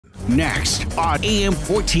Next on AM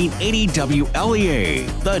 1480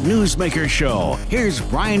 WLEA, the Newsmaker Show. Here's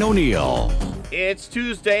Brian O'Neill. It's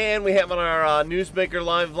Tuesday, and we have on our Newsmaker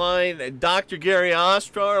Live line Dr. Gary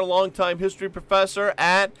Ostrower, a longtime history professor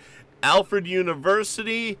at Alfred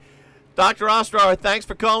University. Dr. Ostrower, thanks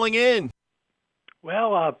for calling in.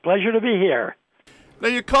 Well, pleasure to be here. Now,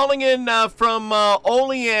 you're calling in from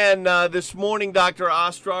Olean this morning, Dr.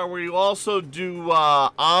 Ostrower, where you also do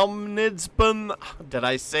ombudsman. Did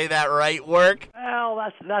I say that right? Work? Well,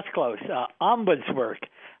 that's close. Ombuds work.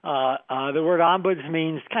 The word ombuds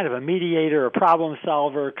means kind of a mediator, a problem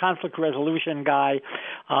solver, conflict resolution guy,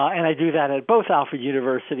 and I do that at both Alfred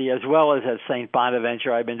University as well as at St.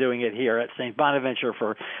 Bonaventure. I've been doing it here at St. Bonaventure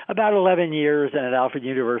for about 11 years and at Alfred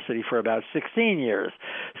University for about 16 years.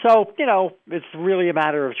 So, it's really a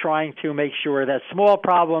matter of trying to make sure that small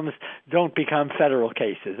problems don't become federal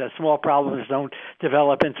cases, that small problems don't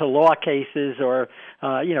develop into law cases or,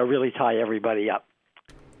 really tie everybody up.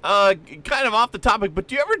 Kind of off the topic, but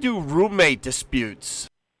do you ever do roommate disputes?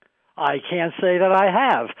 I can't say that I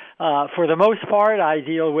have. For the most part, I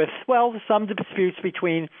deal with, some disputes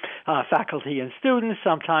between faculty and students,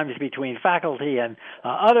 sometimes between faculty and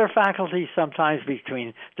other faculty, sometimes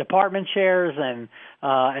between department chairs and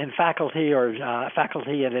faculty or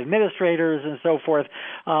faculty and administrators and so forth.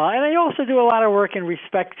 And I also do a lot of work in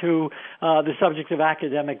respect to the subject of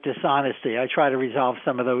academic dishonesty. I try to resolve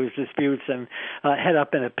some of those disputes and head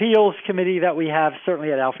up an appeals committee that we have,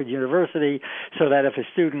 certainly at Alfred University, so that if a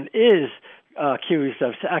student is accused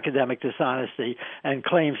of academic dishonesty and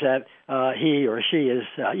claims that he or she is,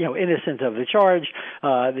 innocent of the charge,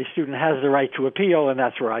 the student has the right to appeal, and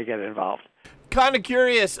that's where I get involved. Kind of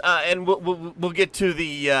curious, and we'll get to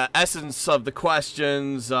the essence of the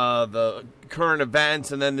questions, the current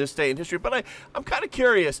events, and then this day in history. But I'm kind of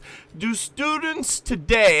curious, do students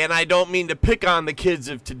today, and I don't mean to pick on the kids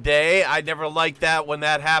of today, I never liked that when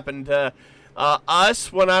that happened to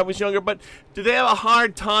us when I was younger, but do they have a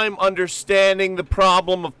hard time understanding the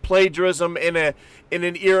problem of plagiarism in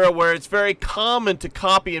an era where it's very common to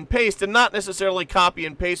copy and paste, and not necessarily copy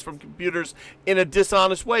and paste from computers in a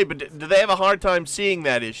dishonest way, but do they have a hard time seeing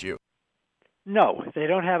that issue? No, they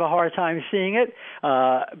don't have a hard time seeing it.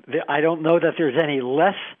 I don't know that there's any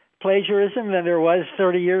less plagiarism than there was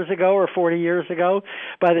 30 years ago or 40 years ago.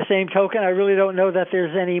 By the same token, I really don't know that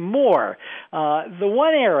there's any more. The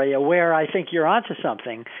one area where I think you're onto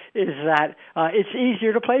something is that it's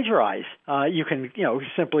easier to plagiarize. You can,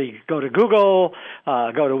 simply go to Google,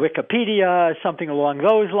 go to Wikipedia, something along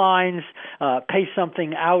those lines, paste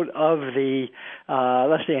something out of the,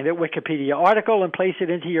 let's say, a Wikipedia article and place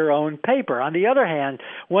it into your own paper. On the other hand,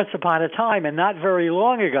 once upon a time, and not very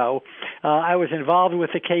long ago, I was involved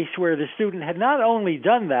with a case where the student had not only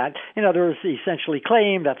done that, in other words, essentially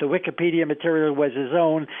claimed that the Wikipedia material was his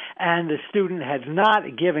own, and the student had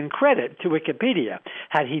not given credit to Wikipedia.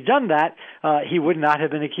 Had he done that, he would not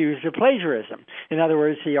have been accused of plagiarism. In other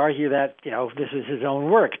words, he argued that, this is his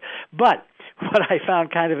own work. But what I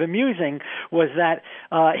found kind of amusing was that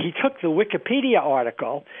he took the Wikipedia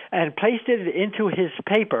article and placed it into his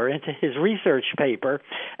paper, into his research paper,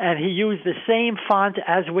 and he used the same font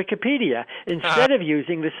as Wikipedia instead of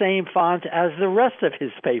using the same font as the rest of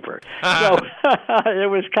his paper. So it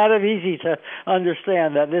was kind of easy to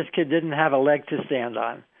understand that this kid didn't have a leg to stand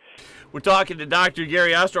on. We're talking to Dr.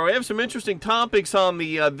 Gary Ostrower. We have some interesting topics on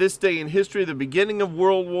the This Day in History, the beginning of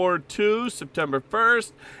World War II, September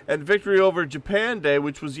 1st, and Victory over Japan Day,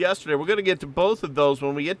 which was yesterday. We're going to get to both of those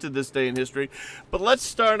when we get to This Day in History. But let's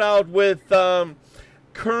start out with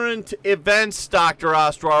current events, Dr.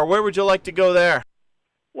 Ostrower. Where would you like to go there?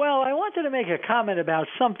 Well, I wanted to make a comment about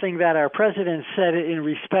something that our president said in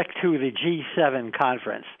respect to the G7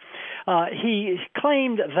 conference. He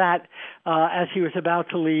claimed that as he was about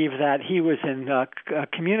to leave, that he was in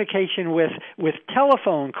communication with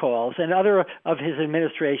telephone calls and other of his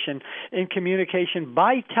administration in communication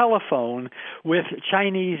by telephone with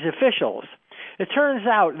Chinese officials. It turns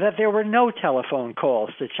out that there were no telephone calls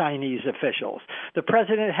to Chinese officials. The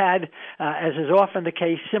president had, as is often the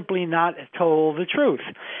case, simply not told the truth.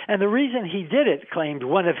 And the reason he did it, claimed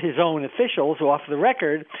one of his own officials off the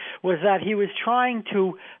record, was that he was trying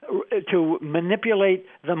to manipulate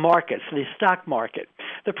the markets, the stock market.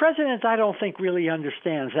 The president, I don't think, really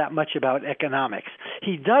understands that much about economics.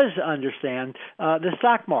 He does understand the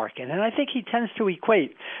stock market, and I think he tends to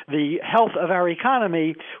equate the health of our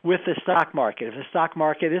economy with the stock market. If the stock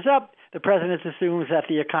market is up, the president assumes that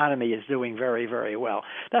the economy is doing very, very well.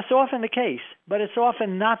 That's often the case, but it's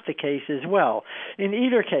often not the case as well. In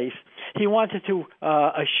either case, he wanted to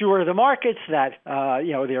assure the markets that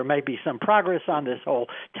there may be some progress on this whole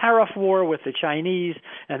tariff war with the Chinese,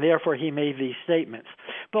 and therefore he made these statements.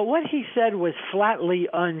 But what he said was flatly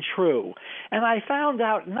untrue. And I found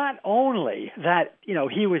out not only that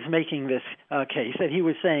he was making this case, that he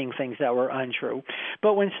was saying things that were untrue,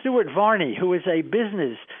 but when Stuart Varney, who is a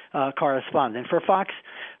business correspondent for Fox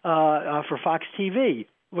TV,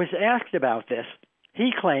 was asked about this,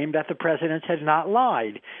 he claimed that the president had not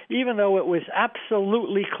lied, even though it was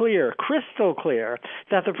absolutely clear, crystal clear,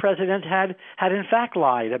 that the president had in fact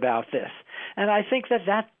lied about this. And I think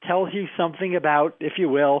that tells you something about, if you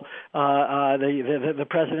will, the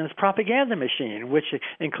president's propaganda machine, which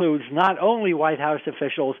includes not only White House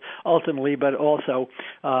officials ultimately, but also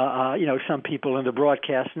some people in the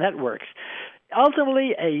broadcast networks.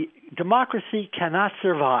 Ultimately, a democracy cannot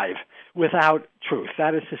survive without truth.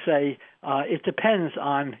 That is to say, it depends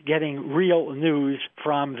on getting real news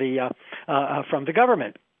from the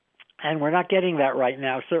government. And we're not getting that right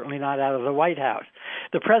now, certainly not out of the White House.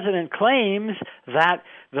 The president claims that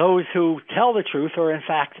those who tell the truth are, in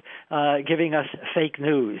fact, giving us fake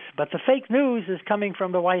news. But the fake news is coming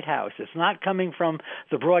from the White House. It's not coming from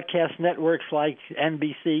the broadcast networks like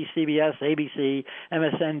NBC, CBS, ABC,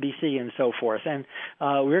 MSNBC, and so forth. And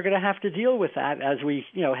we're going to have to deal with that as we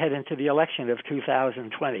head into the election of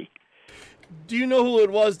 2020. Do you know who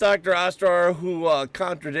it was, Dr. Ostrower, who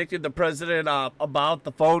contradicted the president about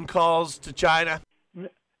the phone calls to China?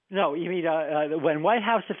 No, you mean when White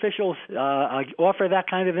House officials offer that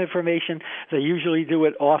kind of information, they usually do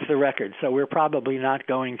it off the record, so we're probably not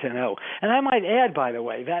going to know. And I might add, by the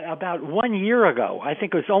way, that about 1 year ago, I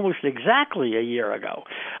think it was almost exactly a year ago,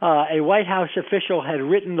 a White House official had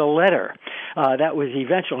written a letter that was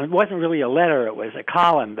eventual. It wasn't really a letter, it was a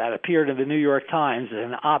column that appeared in the New York Times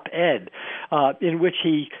as an op-ed in which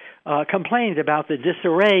he complained about the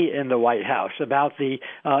disarray in the White House, about the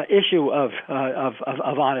issue of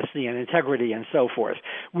honesty and integrity and so forth.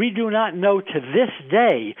 We do not know to this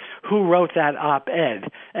day who wrote that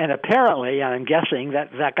op-ed, and apparently, I'm guessing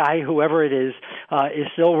that guy, whoever it is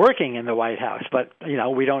still working in the White House. But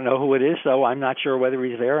we don't know who it is, so I'm not sure whether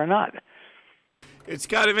he's there or not. It's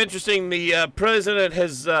kind of interesting. The president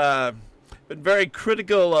has been very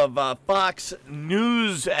critical of Fox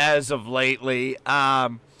News as of lately.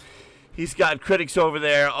 He's got critics over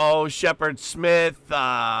there. Shepard Smith, Neil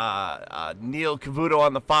Cavuto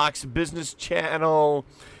on the Fox Business Channel.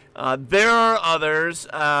 There are others.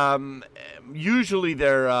 Usually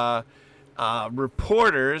they're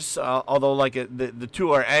reporters, although the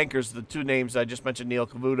two are anchors. The two names I just mentioned, Neil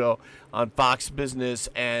Cavuto on Fox Business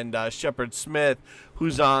and Shepard Smith,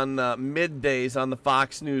 who's on middays on the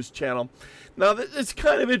Fox News Channel. Now, it's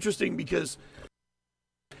kind of interesting because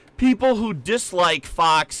people who dislike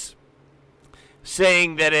Fox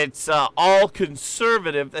saying that it's all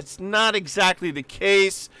conservative. That's not exactly the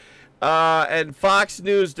case. And Fox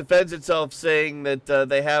News defends itself saying that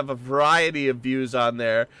they have a variety of views on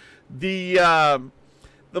there. The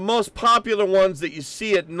most popular ones that you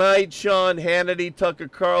see at night, Sean Hannity, Tucker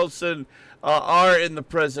Carlson, are in the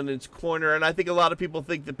president's corner. And I think a lot of people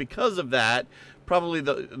think that because of that, probably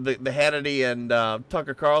the Hannity and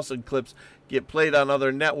Tucker Carlson clips get played on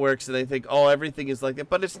other networks, and they think, everything is like that.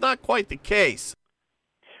 But it's not quite the case.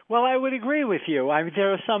 Well, I would agree with you. I mean,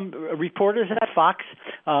 there are some reporters at Fox.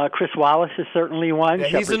 Chris Wallace is certainly one. Yeah,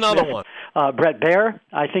 he's another one. Brett Baer.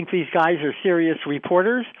 I think these guys are serious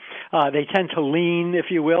reporters. They tend to lean, if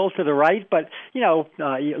you will, to the right, but,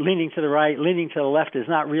 leaning to the right, leaning to the left is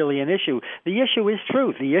not really an issue. The issue is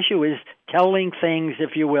truth. The issue is telling things,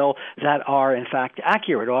 if you will, that are, in fact,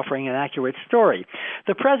 accurate, offering an accurate story.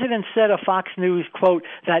 The president said of Fox News, quote,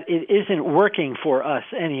 that it isn't working for us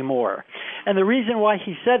anymore. And the reason why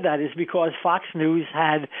he said that is because Fox News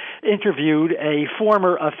had interviewed a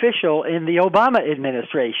former official in the Obama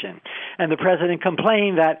administration. And the president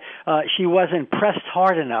complained that she wasn't pressed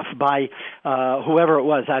hard enough by whoever it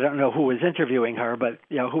was. I don't know who was interviewing her, but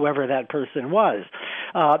whoever that person was.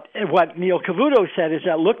 What Neil Cavuto said is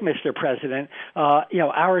that, look, Mr. President,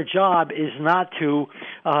 our job is not to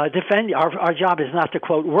defend you. Our job is not to,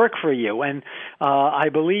 quote, work for you. And I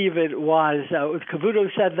believe it was Cavuto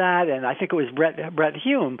said that, and I think it was Brett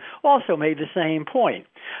Hume also made the same point.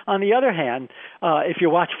 On the other hand, if you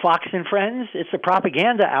watch Fox and Friends, it's a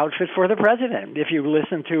propaganda outfit for the president. If you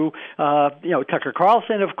listen to, Tucker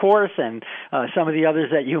Carlson, of course, and some of the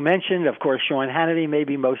others that you mentioned, of course, Sean Hannity,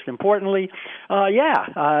 maybe most importantly,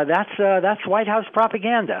 that's White House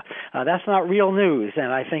propaganda. That's not real news,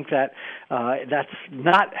 and I think that that's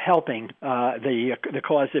not helping the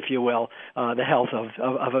cause, if you will, the health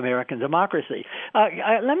of American democracy.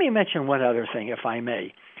 Let me mention one other thing, if I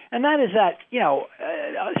may, and that is that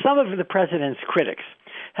some of the president's critics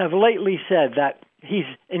have lately said that he's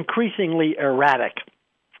increasingly erratic.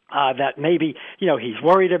 That maybe, he's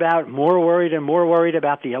more worried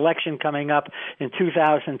about the election coming up in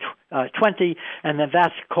 2020, and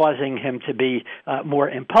that's causing him to be more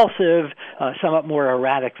impulsive, somewhat more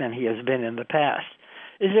erratic than he has been in the past.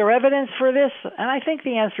 Is there evidence for this? And I think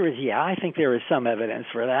the answer is yeah. I think there is some evidence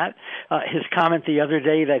for that. His comment the other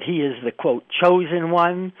day that he is the, quote, chosen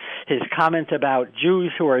one, his comment about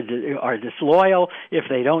Jews who are disloyal if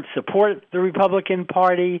they don't support the Republican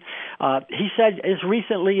Party. He said as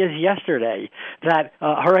recently as yesterday that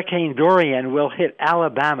Hurricane Dorian will hit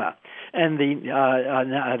Alabama. And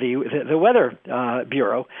the Weather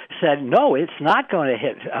Bureau said, no, it's not going to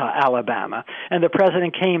hit Alabama. And the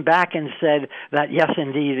president came back and said that, yes,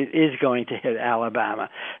 indeed, it is going to hit Alabama.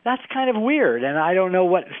 That's kind of weird, and I don't know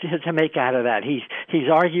what to make out of that. He's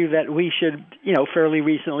argued that we should, fairly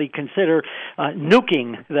recently consider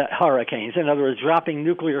nuking the hurricanes. In other words, dropping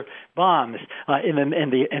nuclear bombs in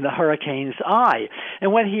the hurricane's eye.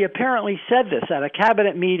 And when he apparently said this at a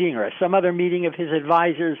cabinet meeting or some other meeting of his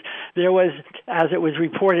advisors, there was, as it was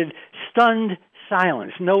reported, stunned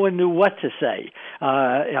silence. No one knew what to say.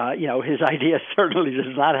 His idea certainly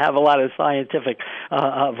does not have a lot of scientific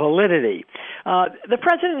validity. The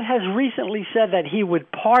president has recently said that he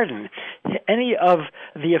would pardon any of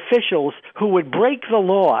the officials who would break the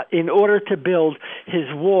law in order to build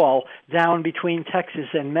his wall down between Texas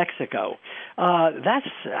and Mexico.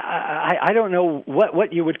 I don't know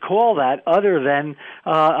what you would call that other than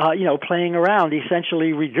playing around,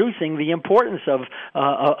 essentially reducing the importance of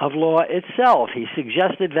law itself. He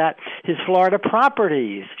suggested that his Florida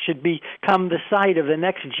properties should become the site of the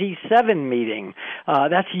next G7 meeting.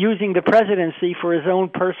 That's using the presidency for his own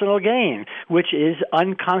personal gain, which is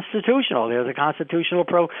unconstitutional. There's a constitutional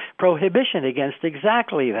prohibition against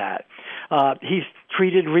exactly that. He's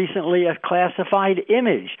treated recently a classified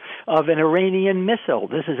image of an Iranian missile.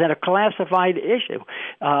 This is a classified image.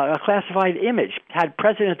 Had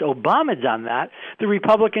President Obama done that, the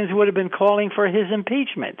Republicans would have been calling for his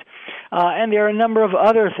impeachment. And there are a number of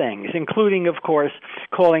other things, including, of course,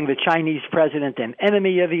 calling the Chinese president an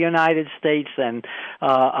enemy of the United States and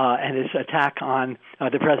his attack on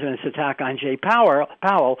the president's attack on Jay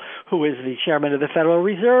Powell, who is the chairman of the Federal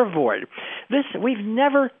Reserve Board. We've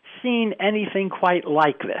never seen anything quite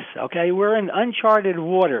like this, okay? We're in uncharted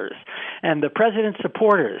waters, and the president's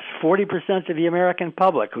supporters, 40% of the American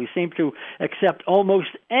public, who seem to accept almost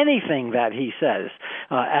anything that he says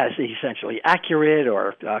as essentially accurate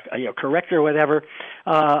or correct or whatever,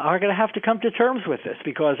 are going to have to come to terms with this,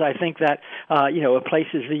 because I think that it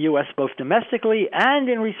places the U.S. both domestically and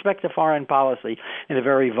in respect to foreign policy in a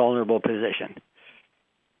very vulnerable position.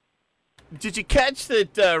 Did you catch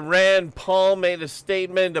that Rand Paul made a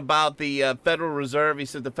statement about the Federal Reserve? He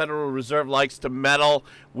said the Federal Reserve likes to meddle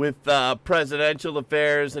with presidential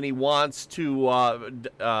affairs, and he wants to,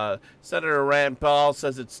 Senator Rand Paul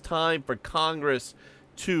says it's time for Congress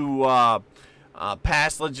to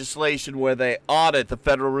pass legislation where they audit the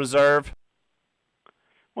Federal Reserve.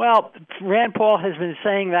 Well, Rand Paul has been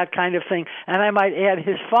saying that kind of thing, and I might add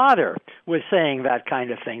his father was saying that kind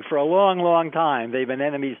of thing for a long, long time. They've been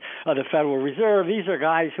enemies of the Federal Reserve. These are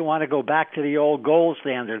guys who want to go back to the old gold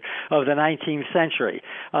standard of the 19th century.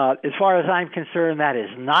 As far as I'm concerned, that is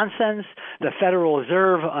nonsense. The Federal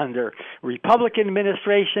Reserve under Republican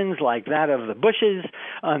administrations like that of the Bushes,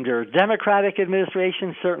 under Democratic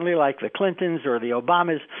administrations, certainly like the Clintons or the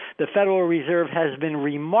Obamas, the Federal Reserve has been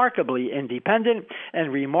remarkably independent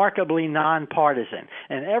and remarkably nonpartisan.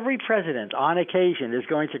 And every president, on occasion, is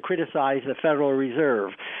going to criticize the Federal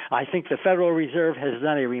Reserve. I think the Federal Reserve has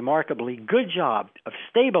done a remarkably good job of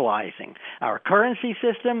stabilizing our currency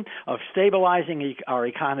system, of stabilizing our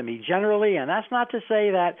economy generally. And that's not to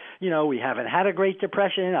say that, we haven't had a Great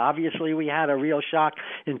Depression. Obviously, we had a real shock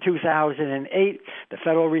in 2008. The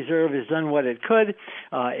Federal Reserve has done what it could.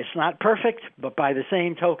 It's not perfect, but by the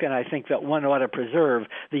same token, I think that one ought to preserve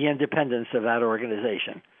the independence of that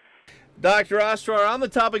organization. Dr. Ostrower, on the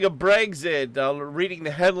topic of Brexit, reading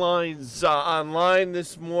the headlines online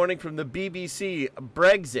this morning from the BBC,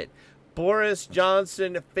 Brexit. Boris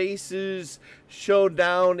Johnson faces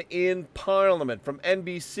showdown in Parliament. From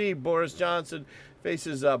NBC, Boris Johnson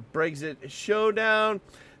faces a Brexit showdown.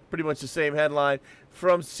 Pretty much the same headline.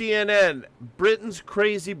 From CNN, Britain's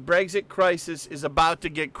crazy Brexit crisis is about to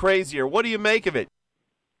get crazier. What do you make of it?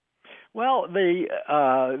 Well,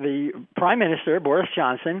 the Prime Minister, Boris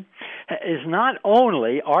Johnson, is not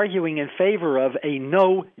only arguing in favor of a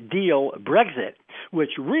no-deal Brexit,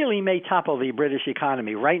 which really may topple the British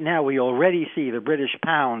economy. Right now, we already see the British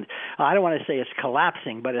pound, I don't want to say it's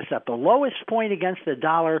collapsing, but it's at the lowest point against the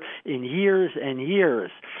dollar in years and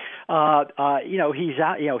years.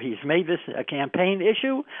 He's made this a campaign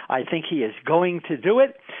issue. I think he is going to do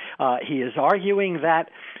it. He is arguing that,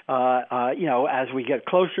 as we get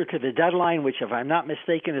closer to the deadline, which, if I'm not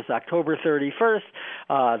mistaken, is October 31st,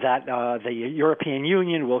 that the European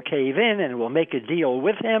Union will cave in and will make a deal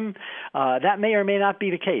with him. That may or may not be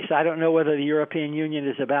the case. I don't know whether the European Union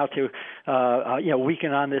is about to,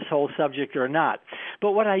 weaken on this whole subject or not.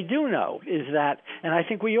 But what I do know is that, and I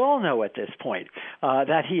think we all know at this point,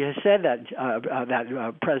 that he has said that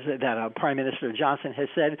Prime Minister Johnson has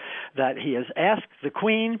said that he has asked the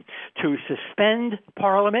Queen to suspend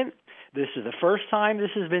Parliament. This is the first time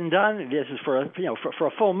this has been done. This is for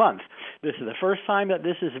a full month. This is the first time that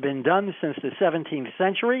this has been done since the 17th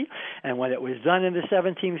century. And when it was done in the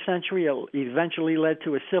 17th century, it eventually led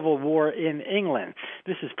to a civil war in England.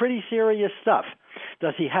 This is pretty serious stuff.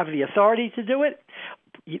 Does he have the authority to do it?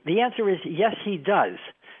 The answer is yes, he does.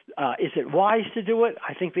 Is it wise to do it?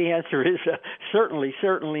 I think the answer is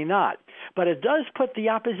certainly not. But it does put the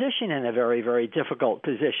opposition in a very, very difficult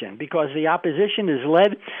position because the opposition is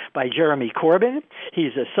led by Jeremy Corbyn.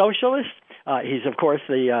 He's a socialist. He's, of course,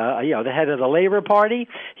 the head of the Labour Party.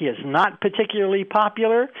 He is not particularly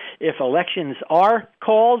popular. If elections are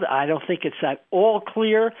called, I don't think it's at all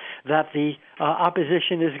clear that the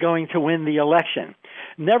opposition is going to win the election.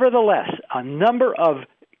 Nevertheless, a number of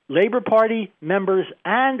Labour Party members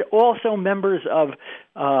and also members of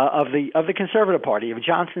the Conservative Party, of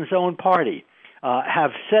Johnson's own party,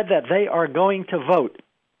 have said that they are going to vote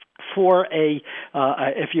for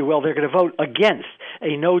if you will, they're going to vote against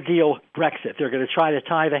a no-deal Brexit. They're going to try to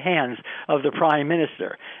tie the hands of the Prime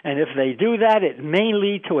Minister. And if they do that, it may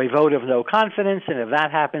lead to a vote of no confidence, and if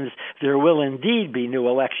that happens, there will indeed be new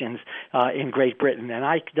elections in Great Britain. And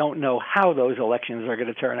I don't know how those elections are going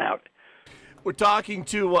to turn out. We're talking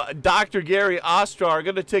to Dr. Gary Ostrower. We're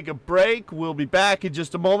going to take a break. We'll be back in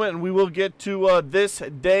just a moment, and we will get to this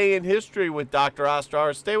day in history with Dr.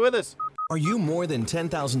 Ostrower. Stay with us. Are you more than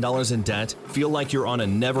 $10,000 in debt? Feel like you're on a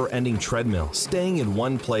never-ending treadmill, staying in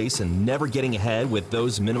one place and never getting ahead with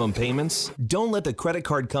those minimum payments? Don't let the credit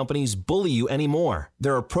card companies bully you anymore.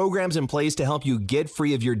 There are programs in place to help you get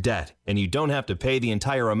free of your debt, and you don't have to pay the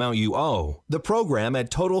entire amount you owe. The program at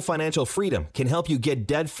Total Financial Freedom can help you get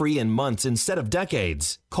debt-free in months instead of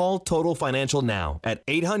decades. Call Total Financial now at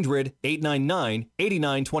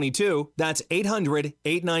 800-899-8922. That's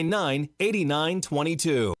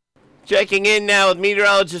 800-899-8922. Checking in now with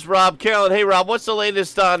meteorologist Rob Carroll. Hey, Rob, what's the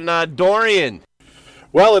latest on Dorian?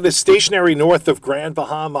 Well, it is stationary north of Grand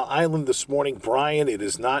Bahama Island this morning, Brian. It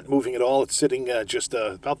is not moving at all. It's sitting just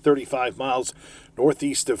about 35 miles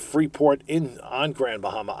northeast of Freeport on Grand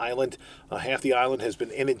Bahama Island. Half the island has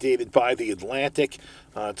been inundated by the Atlantic.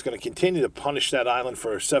 It's going to continue to punish that island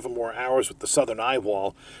for 7 more hours with the southern eye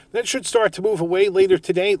wall. Then it should start to move away later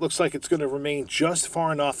today. It looks like it's going to remain just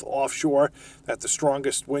far enough offshore that the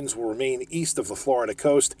strongest winds will remain east of the Florida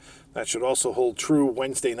coast. That should also hold true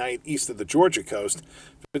Wednesday night east of the Georgia coast.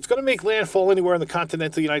 If it's going to make landfall anywhere in the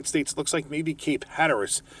continental United States, it looks like maybe Cape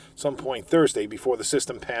Hatteras some point Thursday before the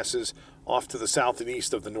system passes off to the south and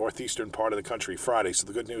east of the northeastern part of the country Friday. So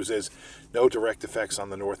the good news is no direct effects on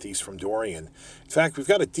the northeast from Dorian. In fact, we've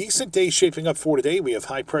got a decent day shaping up for today. We have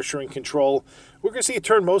high pressure in control. We're going to see it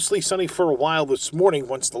turn mostly sunny for a while this morning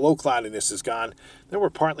once the low cloudiness is gone. Then we're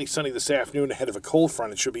partly sunny this afternoon ahead of a cold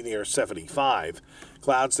front. It should be near 75.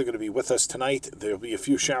 Clouds are going to be with us tonight. There will be a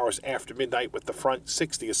few showers after midnight with the front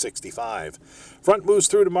 60 to 65. Front moves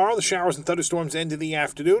through tomorrow. The showers and thunderstorms end in the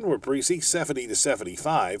afternoon. We're breezy 70 to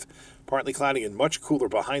 75. Partly cloudy and much cooler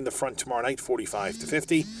behind the front tomorrow night 45 to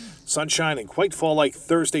 50. Sunshine and quite fall-like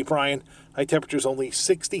Thursday, Brian. High temperatures only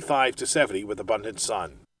 65 to 70 with abundant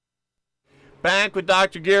sun. Back with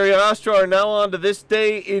Dr. Gary Ostrower. Now on to this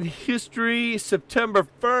day in history, September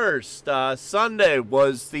 1st. Sunday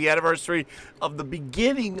was the anniversary of the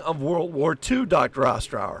beginning of World War II, Dr.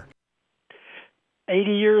 Ostrower.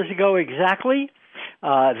 80 years ago exactly,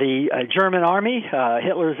 the German army,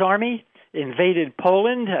 Hitler's army, invaded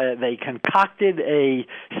Poland. They concocted a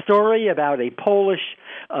story about a Polish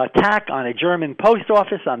attack on a German post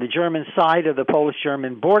office on the German side of the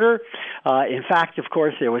Polish-German border. In fact, of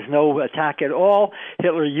course, there was no attack at all.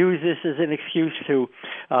 Hitler used this as an excuse to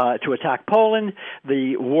attack Poland.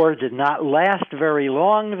 The war did not last very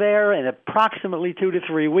long there. In approximately 2 to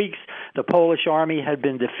 3 weeks, The Polish army had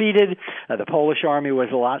been defeated. The Polish army was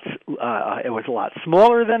a lot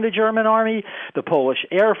smaller than the German army. The Polish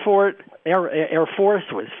Air Force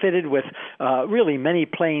was fitted with really many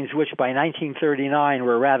planes which by 1939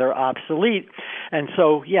 were rather obsolete. And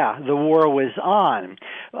so, yeah, the war was on.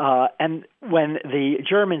 And when the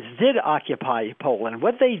Germans did occupy Poland,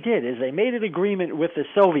 what they did is they made an agreement with the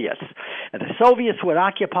Soviets. And the Soviets would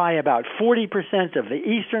occupy about 40% of the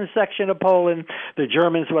eastern section of Poland. The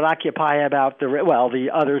Germans would occupy about the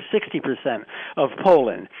other 60% of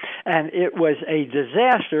Poland. And it was a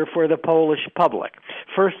disaster for the Polish public.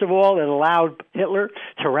 First of all, it allowed Hitler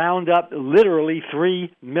to round up literally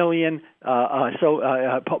 3 million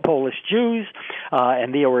Polish Jews,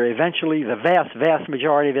 and they were eventually, the vast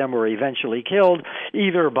majority of them were eventually killed,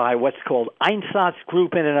 either by what's called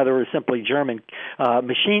Einsatzgruppen, in other words, simply German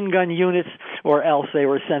machine gun units, or else they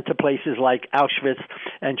were sent to places like Auschwitz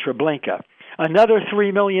and Treblinka. Another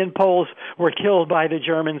 3 million Poles were killed by the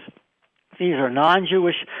Germans. These are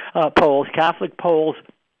non-Jewish Poles, Catholic Poles.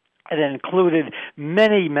 It included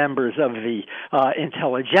many members of the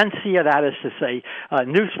intelligentsia, that is to say,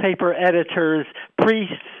 newspaper editors,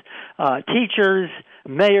 priests, teachers,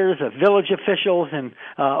 mayors of village officials, and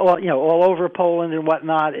all over Poland and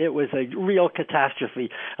whatnot. It was a real catastrophe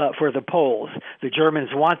for the Poles. The Germans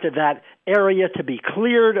wanted that area to be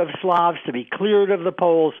cleared of Slavs, to be cleared of the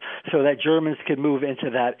Poles, so that Germans could move into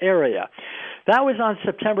that area. That was on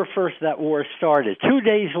September 1st that war started. 2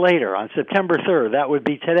 days later, on September 3rd, that would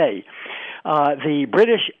be today, the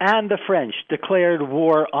British and the French declared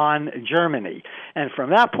war on Germany. And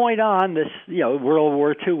from that point on, World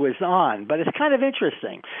War II was on. But it's kind of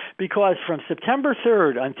interesting because from September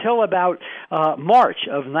 3rd until about March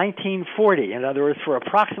of 1940, in other words, for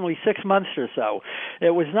approximately 6 months or so,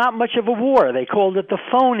 it was not much of a war. They called it the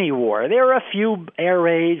phony war. There were a few air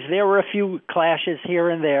raids, there were a few clashes here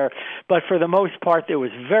and there, but for the most part, there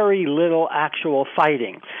was very little actual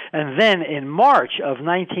fighting. And then in March of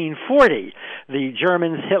 1940, the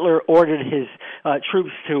Germans, Hitler ordered his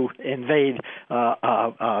troops to invade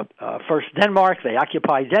first Denmark. They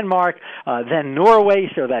occupied Denmark, then Norway,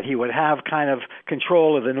 so that he would have kind of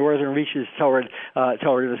control of the northern reaches toward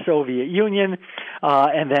the Soviet Union.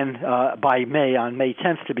 And then on May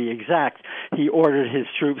 10th to be exact, he ordered his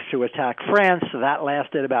troops to attack France. So that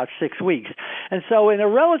lasted about 6 weeks. And so in a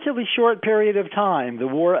relatively short period of time, the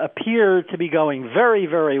war appeared to be going very,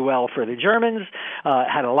 very well for the Germans,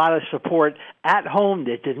 had a lot of support at home.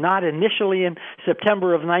 It did not initially in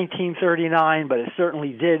September of 1939, but it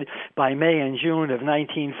certainly did by May and June of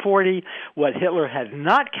 1940. What Hitler had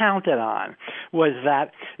not counted on was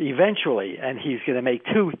that eventually, and he's going to make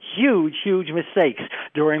two huge mistakes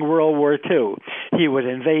during World War II, he would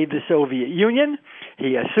invade the Soviet Union.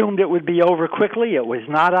 He assumed it would be over quickly. It was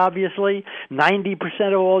not, obviously.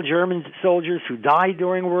 90% of all German soldiers who died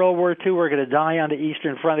during World War II were going to die on the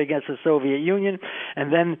Eastern Front against the Soviet Union.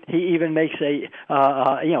 And then he even makes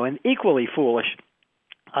an equally foolish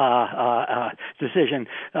decision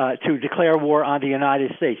to declare war on the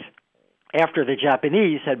United States after the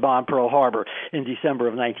Japanese had bombed Pearl Harbor in December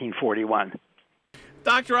of 1941.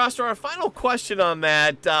 Dr. Ostrower, a final question on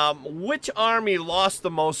that. Which army lost the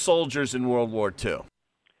most soldiers in World War II?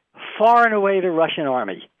 Far and away the Russian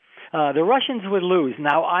army. The Russians would lose.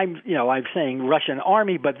 Now, I'm saying Russian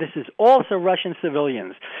army, but this is also Russian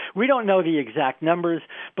civilians. We don't know the exact numbers,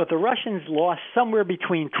 but the Russians lost somewhere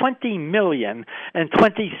between 20 million and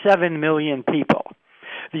 27 million people.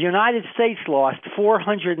 The United States lost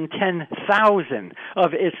 410,000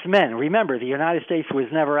 of its men. Remember, the United States was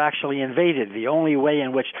never actually invaded. The only way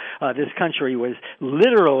in which this country was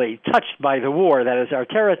literally touched by the war, that is our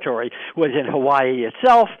territory, was in Hawaii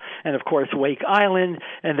itself, and of course Wake Island,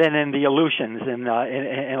 and then in the Aleutians in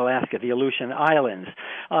Alaska, the Aleutian Islands.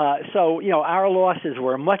 So our losses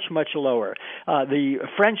were much lower. The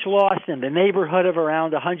French lost in the neighborhood of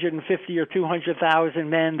around 150 or 200,000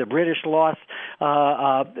 men. The British lost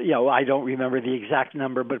I don't remember the exact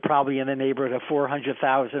number, but probably in the neighborhood of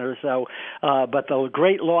 400,000 or so. But the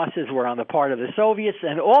great losses were on the part of the Soviets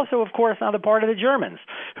and also, of course, on the part of the Germans,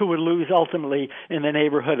 who would lose ultimately in the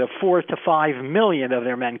neighborhood of 4 to 5 million of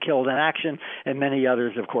their men killed in action, and many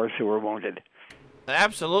others, of course, who were wounded.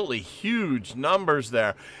 Absolutely huge numbers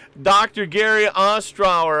there. Dr. Gary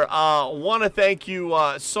Ostrower, want to thank you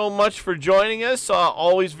so much for joining us.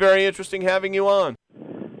 Always very interesting having you on.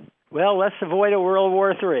 Well, let's avoid a World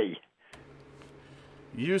War III.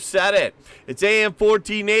 You said it. It's AM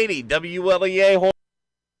 1480, WLEA.